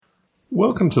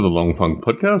Welcome to the Long Funk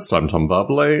Podcast. I'm Tom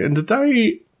Barbalet, and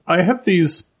today I have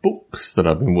these books that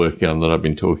I've been working on that I've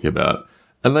been talking about,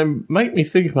 and they make me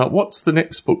think about what's the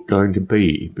next book going to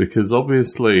be, because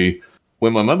obviously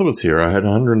when my mother was here I had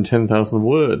 110,000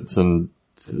 words, and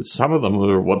some of them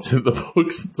are what's in the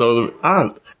books and some of them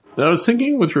aren't. And I was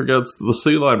thinking with regards to the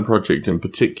Sea Lion project in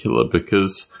particular,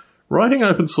 because writing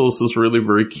open source is really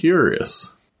very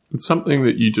curious. It's something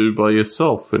that you do by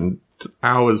yourself in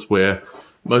hours where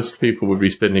most people would be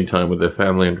spending time with their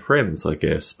family and friends, I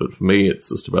guess. But for me, it's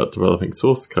just about developing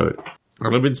source code.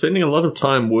 And I've been spending a lot of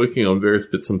time working on various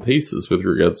bits and pieces with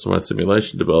regards to my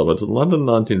simulation development. And London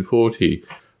 1940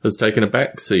 has taken a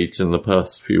backseat in the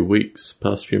past few weeks,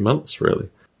 past few months, really.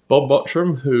 Bob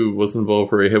Mottram, who was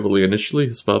involved very heavily initially,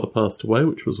 his father passed away,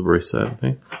 which was a very sad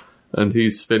thing. And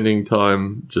he's spending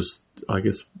time just, I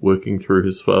guess, working through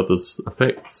his father's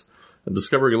effects and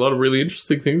discovering a lot of really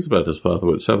interesting things about his father,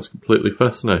 which sounds completely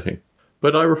fascinating.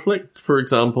 But I reflect, for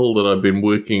example, that I've been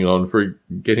working on for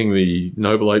getting the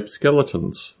noble ape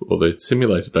skeletons, or the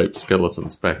simulated ape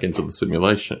skeletons, back into the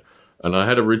simulation. And I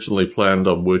had originally planned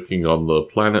on working on the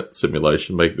planet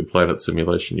simulation, making the planet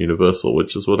simulation universal,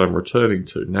 which is what I'm returning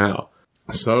to now.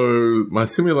 So my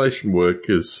simulation work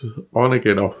is on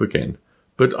again, off again.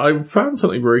 But I found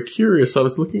something very curious. I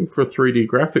was looking for 3D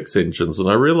graphics engines, and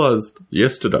I realized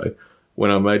yesterday when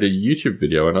I made a YouTube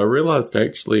video, and I realized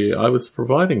actually I was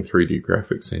providing 3D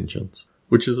graphics engines,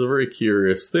 which is a very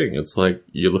curious thing. It's like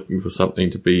you're looking for something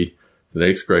to be the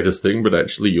next greatest thing, but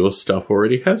actually your stuff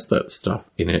already has that stuff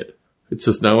in it. It's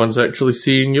just no one's actually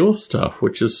seeing your stuff,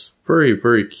 which is very,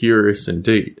 very curious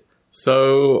indeed.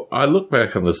 So I look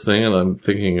back on this thing and I'm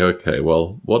thinking, okay,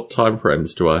 well, what time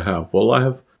frames do I have? Well, I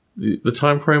have the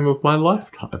time frame of my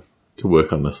lifetime to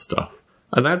work on this stuff.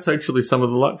 And that's actually some of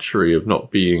the luxury of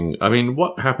not being... I mean,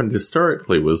 what happened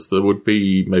historically was there would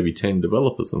be maybe 10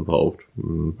 developers involved,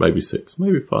 maybe 6,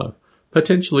 maybe 5,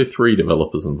 potentially 3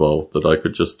 developers involved that I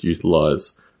could just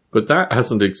utilize. But that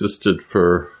hasn't existed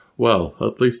for, well,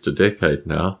 at least a decade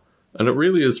now. And it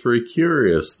really is very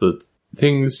curious that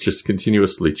things just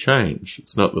continuously change.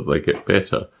 It's not that they get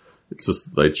better. It's just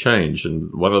that they change.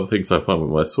 And one of the things I find with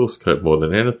my source code more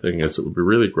than anything is it would be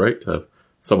really great to have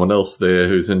someone else there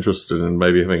who's interested in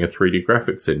maybe having a 3D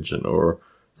graphics engine, or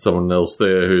someone else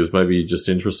there who's maybe just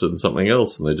interested in something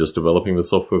else and they're just developing the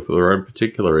software for their own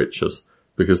particular itches,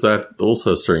 because that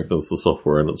also strengthens the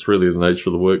software, and it's really the nature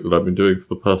of the work that I've been doing for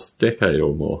the past decade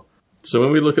or more. So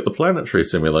when we look at the planetary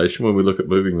simulation, when we look at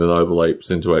moving the noble apes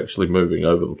into actually moving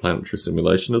over the planetary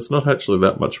simulation, it's not actually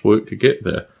that much work to get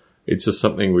there. It's just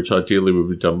something which ideally would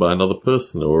be done by another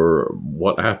person, or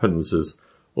what happens is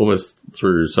almost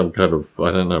through some kind of, I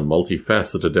don't know,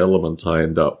 multifaceted element, I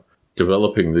end up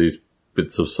developing these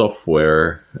bits of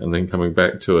software and then coming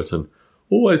back to it, and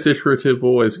always iterative,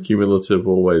 always cumulative,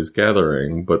 always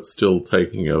gathering, but still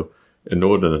taking an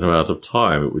inordinate amount of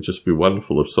time. It would just be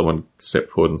wonderful if someone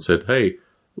stepped forward and said, hey,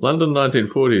 London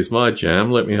 1940 is my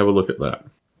jam, let me have a look at that.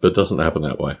 But it doesn't happen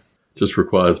that way. It just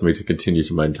requires me to continue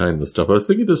to maintain this stuff. I was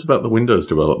thinking this about the Windows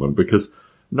development, because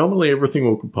normally everything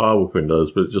will compile with Windows,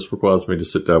 but it just requires me to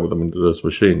sit down with a Windows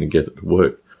machine and get it to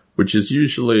work, which is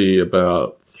usually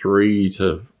about 3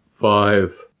 to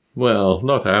 5, well,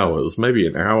 not hours, maybe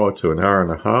an hour to an hour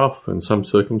and a half in some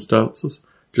circumstances,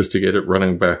 just to get it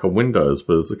running back on Windows.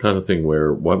 But it's the kind of thing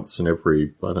where once in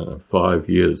every, 5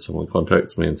 years, someone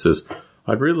contacts me and says,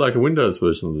 I'd really like a Windows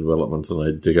version of the development, and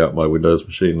I dig out my Windows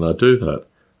machine and I do that.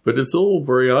 But it's all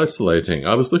very isolating.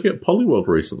 I was looking at Polyworld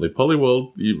recently.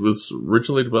 Polyworld was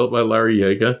originally developed by Larry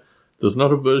Yeager. There's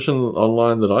not a version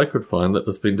online that I could find that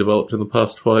has been developed in the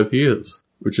past 5 years,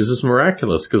 which is just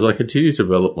miraculous, because I continue to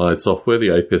develop my software,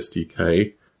 the Ape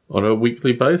SDK, on a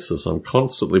weekly basis. I'm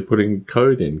constantly putting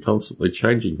code in, constantly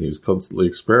changing things, constantly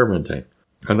experimenting.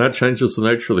 And that changes the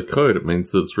nature of the code. It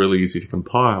means that it's really easy to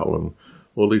compile and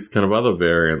all these kind of other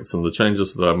variants, and the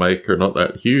changes that I make are not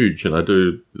that huge, and I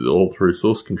do all through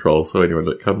source control, so anyone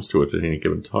that comes to it at any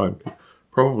given time can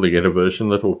probably get a version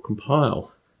that will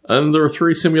compile. And there are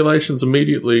 3 simulations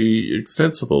immediately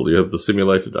extensible. You have the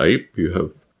simulated ape, you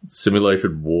have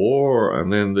simulated war,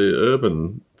 and then the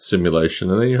urban simulation,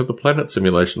 and then you have the planet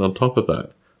simulation on top of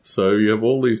that. So you have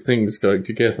all these things going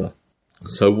together.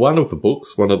 So one of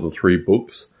the 3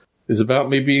 books, is about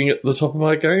me being at the top of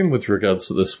my game with regards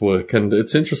to this work. And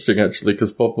it's interesting, actually,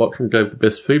 because Bob Mottram gave the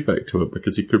best feedback to it,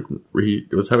 because he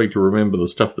was having to remember the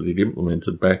stuff that he'd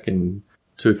implemented back in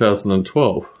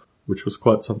 2012, which was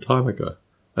quite some time ago.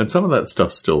 And some of that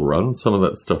stuff still runs, some of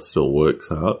that stuff still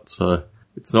works out, so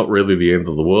it's not really the end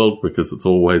of the world, because it's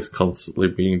always constantly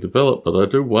being developed. But I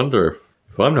do wonder,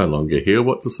 if I'm no longer here,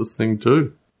 what does this thing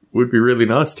do? would be really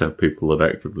nice to have people that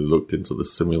actively looked into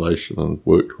this simulation and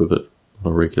worked with it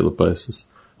on a regular basis.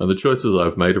 And the choices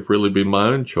I've made have really been my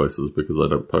own choices because I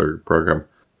don't program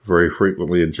very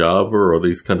frequently in Java or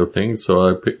these kind of things, so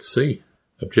I picked C.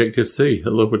 Objective-C, a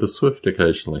little bit of Swift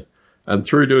occasionally. And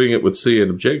through doing it with C and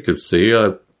Objective-C,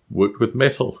 I worked with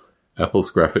Metal,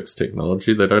 Apple's graphics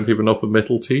technology. They don't even offer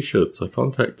Metal t-shirts. I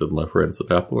contacted my friends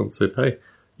at Apple and said, hey,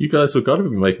 you guys have got to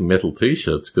be making Metal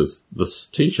t-shirts because the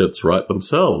t-shirts write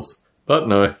themselves. But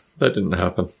no, that didn't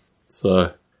happen.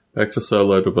 So back to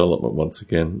solo development once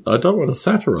again. I don't want to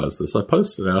satirize this. I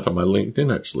posted out on my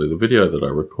LinkedIn, actually, the video that I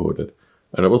recorded.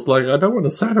 And it was like, I don't want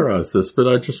to satirize this, but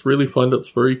I just really find it's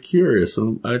very curious.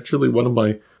 And actually, one of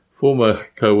my former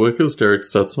co-workers, Derek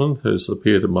Stutzman, who's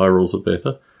appeared in My Rules Are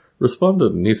Better,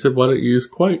 responded, and he said, why don't you use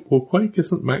Quake? Well, Quake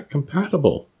isn't Mac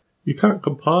compatible. You can't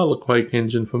compile a Quake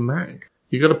engine for Mac.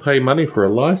 You've got to pay money for a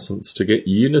license to get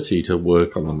Unity to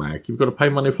work on the Mac. You've got to pay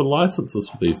money for licenses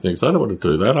for these things. I don't want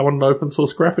to do that. I want an open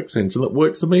source graphics engine that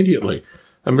works immediately.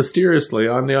 And mysteriously,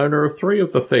 I'm the owner of 3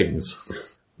 of the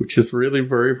things, which is really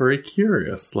very, very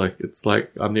curious. It's like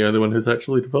I'm the only one who's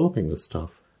actually developing this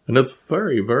stuff. And it's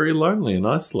very, very lonely and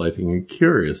isolating and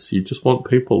curious. You just want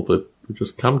people that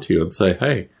just come to you and say,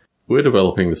 hey, we're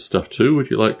developing this stuff too. Would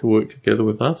you like to work together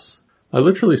with us? I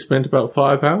literally spent about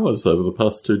 5 hours over the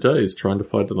past 2 days trying to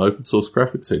find an open source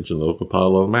graphics engine that will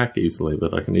compile on Mac easily,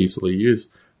 that I can easily use.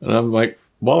 And I'm like,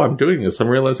 while I'm doing this, I'm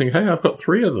realizing, hey, I've got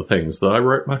 3 of the things that I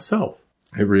wrote myself.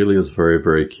 It really is very,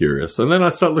 very curious. And then I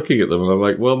start looking at them and I'm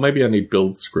like, well, maybe I need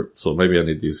build scripts or maybe I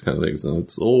need these kind of things. And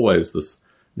it's always this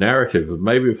narrative of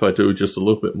maybe if I do just a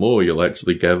little bit more, you'll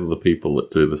actually gather the people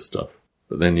that do this stuff.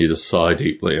 But then you just sigh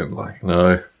deeply and like,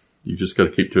 no, you just got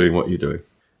to keep doing what you're doing.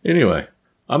 Anyway,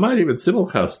 I might even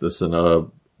simulcast this in a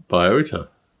Biota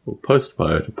or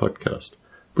post-Biota podcast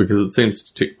because it seems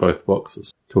to tick both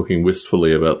boxes, talking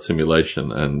wistfully about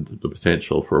simulation and the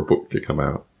potential for a book to come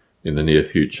out in the near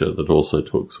future that also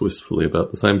talks wistfully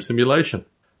about the same simulation.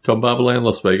 Tom Barbalet in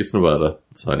Las Vegas, Nevada,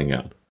 signing out.